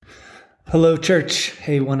Hello, church.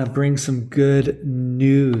 Hey, want to bring some good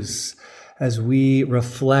news as we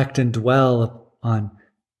reflect and dwell on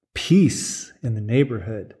peace in the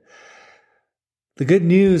neighborhood. The good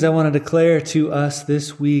news I want to declare to us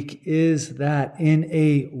this week is that in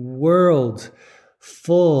a world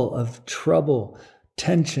full of trouble,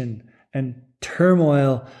 tension, and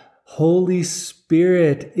turmoil, Holy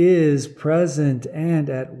Spirit is present and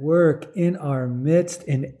at work in our midst,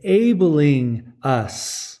 enabling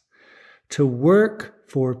us to work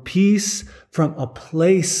for peace from a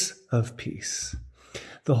place of peace.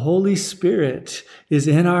 The Holy Spirit is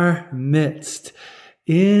in our midst,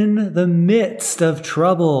 in the midst of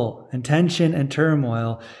trouble and tension and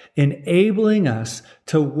turmoil, enabling us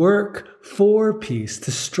to work for peace,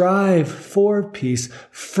 to strive for peace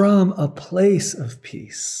from a place of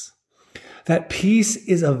peace. That peace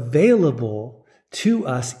is available to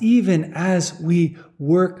us even as we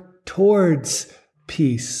work towards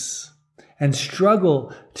peace and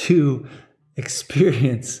struggle to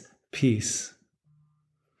experience peace.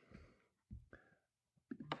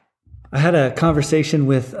 I had a conversation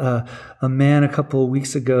with a man a couple of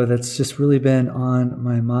weeks ago that's just really been on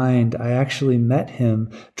my mind. I actually met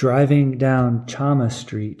him driving down Chama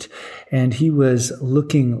Street, and he was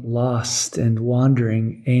looking lost and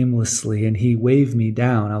wandering aimlessly, and he waved me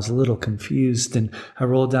down. I was a little confused, and I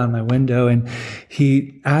rolled down my window, and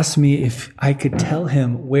he asked me if I could tell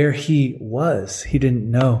him where he was. He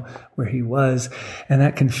didn't know where he was, and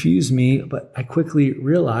that confused me, but I quickly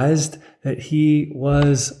realized that he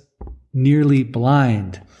was nearly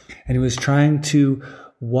blind, and he was trying to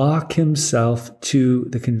walk himself to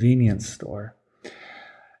the convenience store.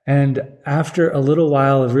 And after a little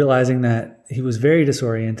while of realizing that he was very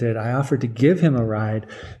disoriented, I offered to give him a ride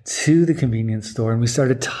to the convenience store, and we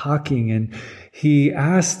started talking, and he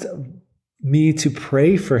asked me to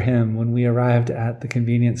pray for him when we arrived at the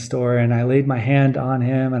convenience store, and I laid my hand on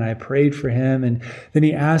him and I prayed for him, and then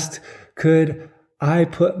he asked, could I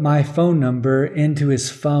put my phone number into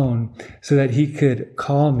his phone so that he could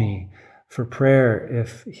call me for prayer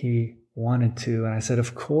if he wanted to. And I said,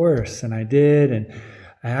 of course. And I did. And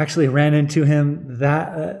I actually ran into him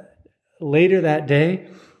later that day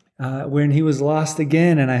when he was lost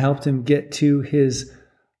again. And I helped him get to his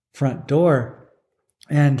front door.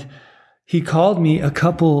 And he called me a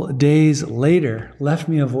couple days later, left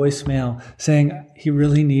me a voicemail saying he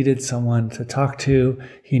really needed someone to talk to.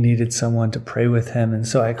 He needed someone to pray with him. And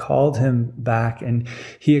so I called him back, and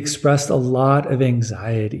he expressed a lot of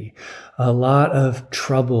anxiety, a lot of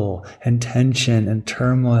trouble and tension and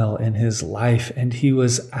turmoil in his life. And he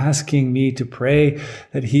was asking me to pray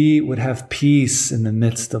that he would have peace in the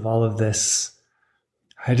midst of all of this.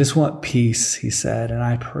 I just want peace, he said, and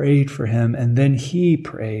I prayed for him, and then he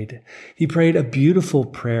prayed. He prayed a beautiful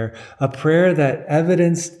prayer, a prayer that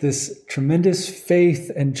evidenced this tremendous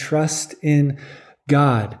faith and trust in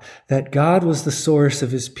God, that God was the source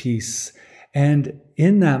of his peace. And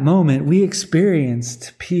in that moment, we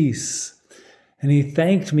experienced peace. And he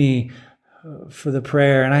thanked me for the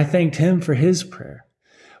prayer, and I thanked him for his prayer.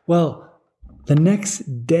 Well, the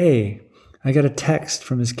next day, I got a text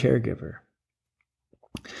from his caregiver.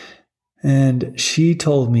 And she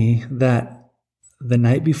told me that the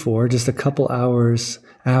night before, just a couple hours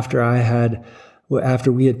after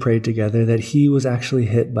we had prayed together, that he was actually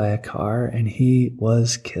hit by a car and he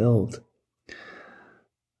was killed.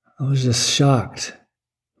 I was just shocked.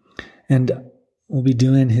 And we'll be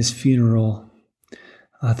doing his funeral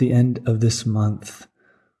at the end of this month.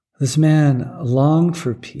 This man longed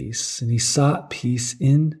for peace, and he sought peace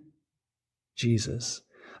in Jesus.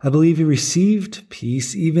 I believe he received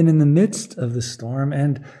peace even in the midst of the storm,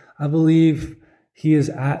 and I believe he is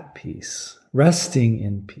at peace, resting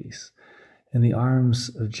in peace in the arms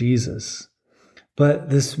of Jesus. But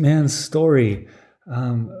this man's story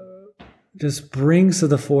just brings to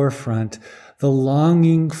the forefront the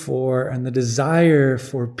longing for and the desire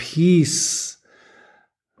for peace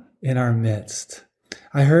in our midst.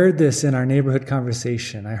 I heard this in our neighborhood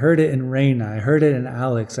conversation. I heard it in Reina. I heard it in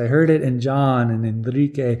Alex. I heard it in John and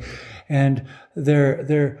Enrique. And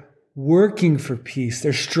they're working for peace.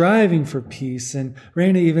 They're striving for peace. And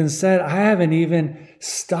Reina even said, I haven't even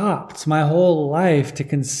stopped my whole life to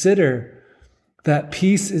consider that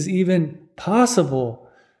peace is even possible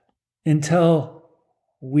until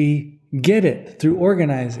we get it through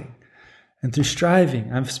organizing and through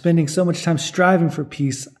striving. I'm spending so much time striving for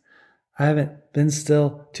peace. I haven't been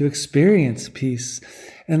still to experience peace.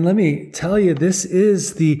 And let me tell you, this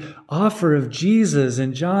is the offer of Jesus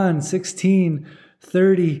in John 16,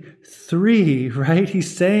 33, right?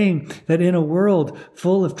 He's saying that in a world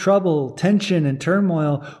full of trouble, tension, and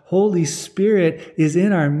turmoil, Holy Spirit is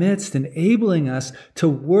in our midst, enabling us to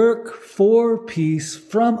work for peace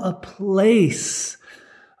from a place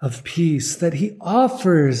of peace, that he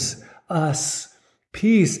offers us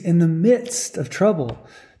peace in the midst of trouble.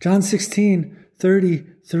 John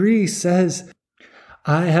 16:33 says,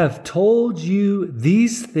 I have told you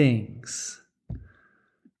these things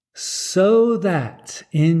so that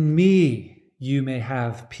in me you may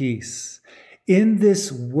have peace. In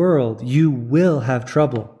this world you will have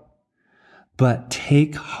trouble, but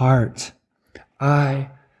take heart.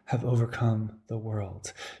 I have overcome the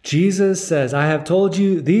world. Jesus says, I have told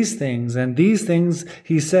you these things, and these things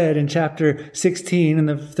he said in chapter 16 and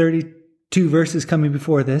the 32 verses coming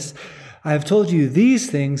before this. I have told you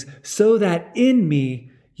these things so that in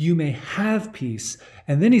me you may have peace.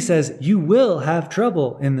 And then he says, you will have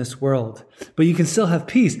trouble in this world, but you can still have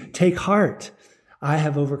peace. Take heart. I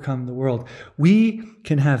have overcome the world. We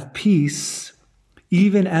can have peace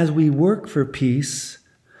even as we work for peace.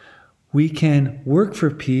 We can work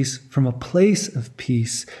for peace from a place of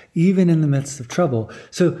peace, even in the midst of trouble.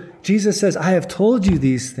 So Jesus says, I have told you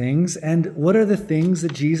these things. And what are the things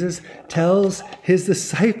that Jesus tells his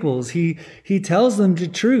disciples? He tells them the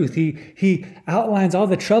truth. He outlines all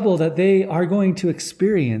the trouble that they are going to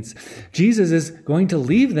experience. Jesus is going to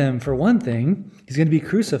leave them for one thing. He's going to be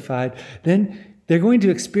crucified. Then they're going to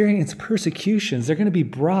experience persecutions. They're going to be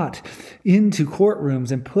brought into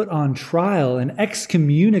courtrooms and put on trial and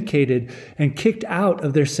excommunicated and kicked out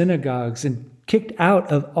of their synagogues and kicked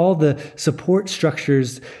out of all the support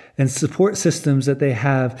structures and support systems that they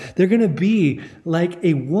have. They're going to be like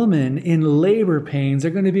a woman in labor pains.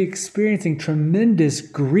 They're going to be experiencing tremendous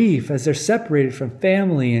grief as they're separated from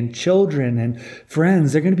family and children and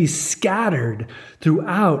friends. They're going to be scattered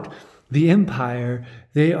throughout the empire.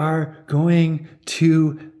 They are going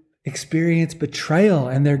to experience betrayal,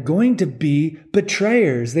 and they're going to be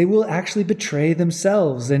betrayers. They will actually betray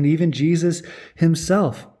themselves and even Jesus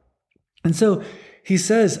himself. And so he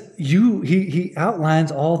says, he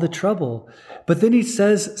outlines all the trouble, but then he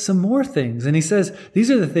says some more things. And he says,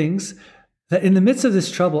 these are the things that in the midst of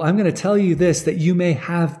this trouble, I'm going to tell you this, that you may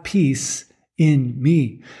have peace in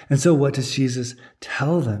me. And so what does Jesus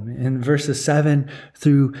tell them? In verses 7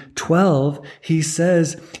 through 12, he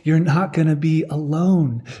says, you're not going to be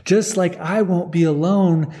alone. Just like I won't be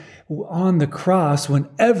alone on the cross when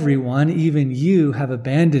everyone, even you, have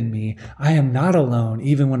abandoned me. I am not alone,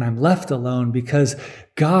 even when I'm left alone, because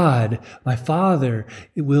God, my Father,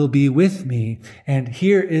 will be with me. And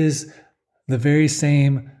here is the very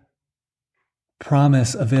same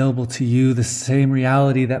promise available to you, the same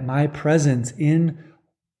reality that my presence in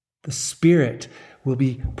the Spirit will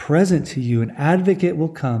be present to you. An advocate will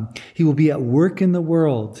come. He will be at work in the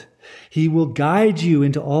world. He will guide you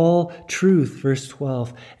into all truth, verse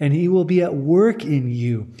 12, and he will be at work in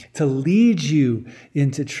you to lead you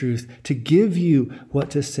into truth, to give you what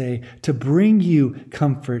to say, to bring you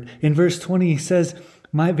comfort. In verse 20, he says,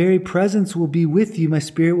 my very presence will be with you. My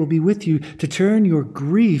Spirit will be with you to turn your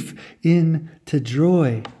grief into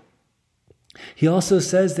joy. He also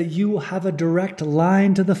says that you will have a direct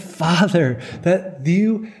line to the Father, that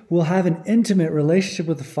you will have an intimate relationship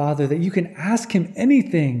with the Father, that you can ask him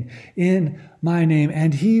anything in my name,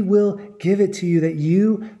 and he will give it to you, that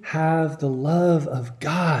you have the love of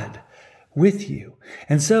God with you.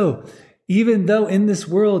 And so, even though in this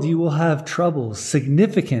world you will have troubles,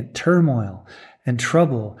 significant turmoil, and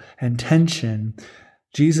trouble and tension,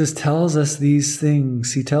 Jesus tells us these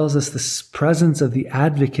things. He tells us the presence of the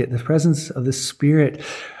advocate, the presence of the Spirit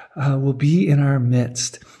will be in our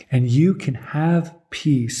midst, and you can have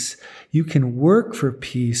peace. You can work for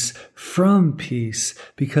peace from peace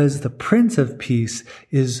because the Prince of Peace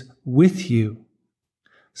is with you.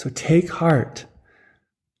 So take heart.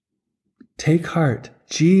 Take heart.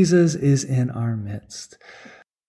 Jesus is in our midst.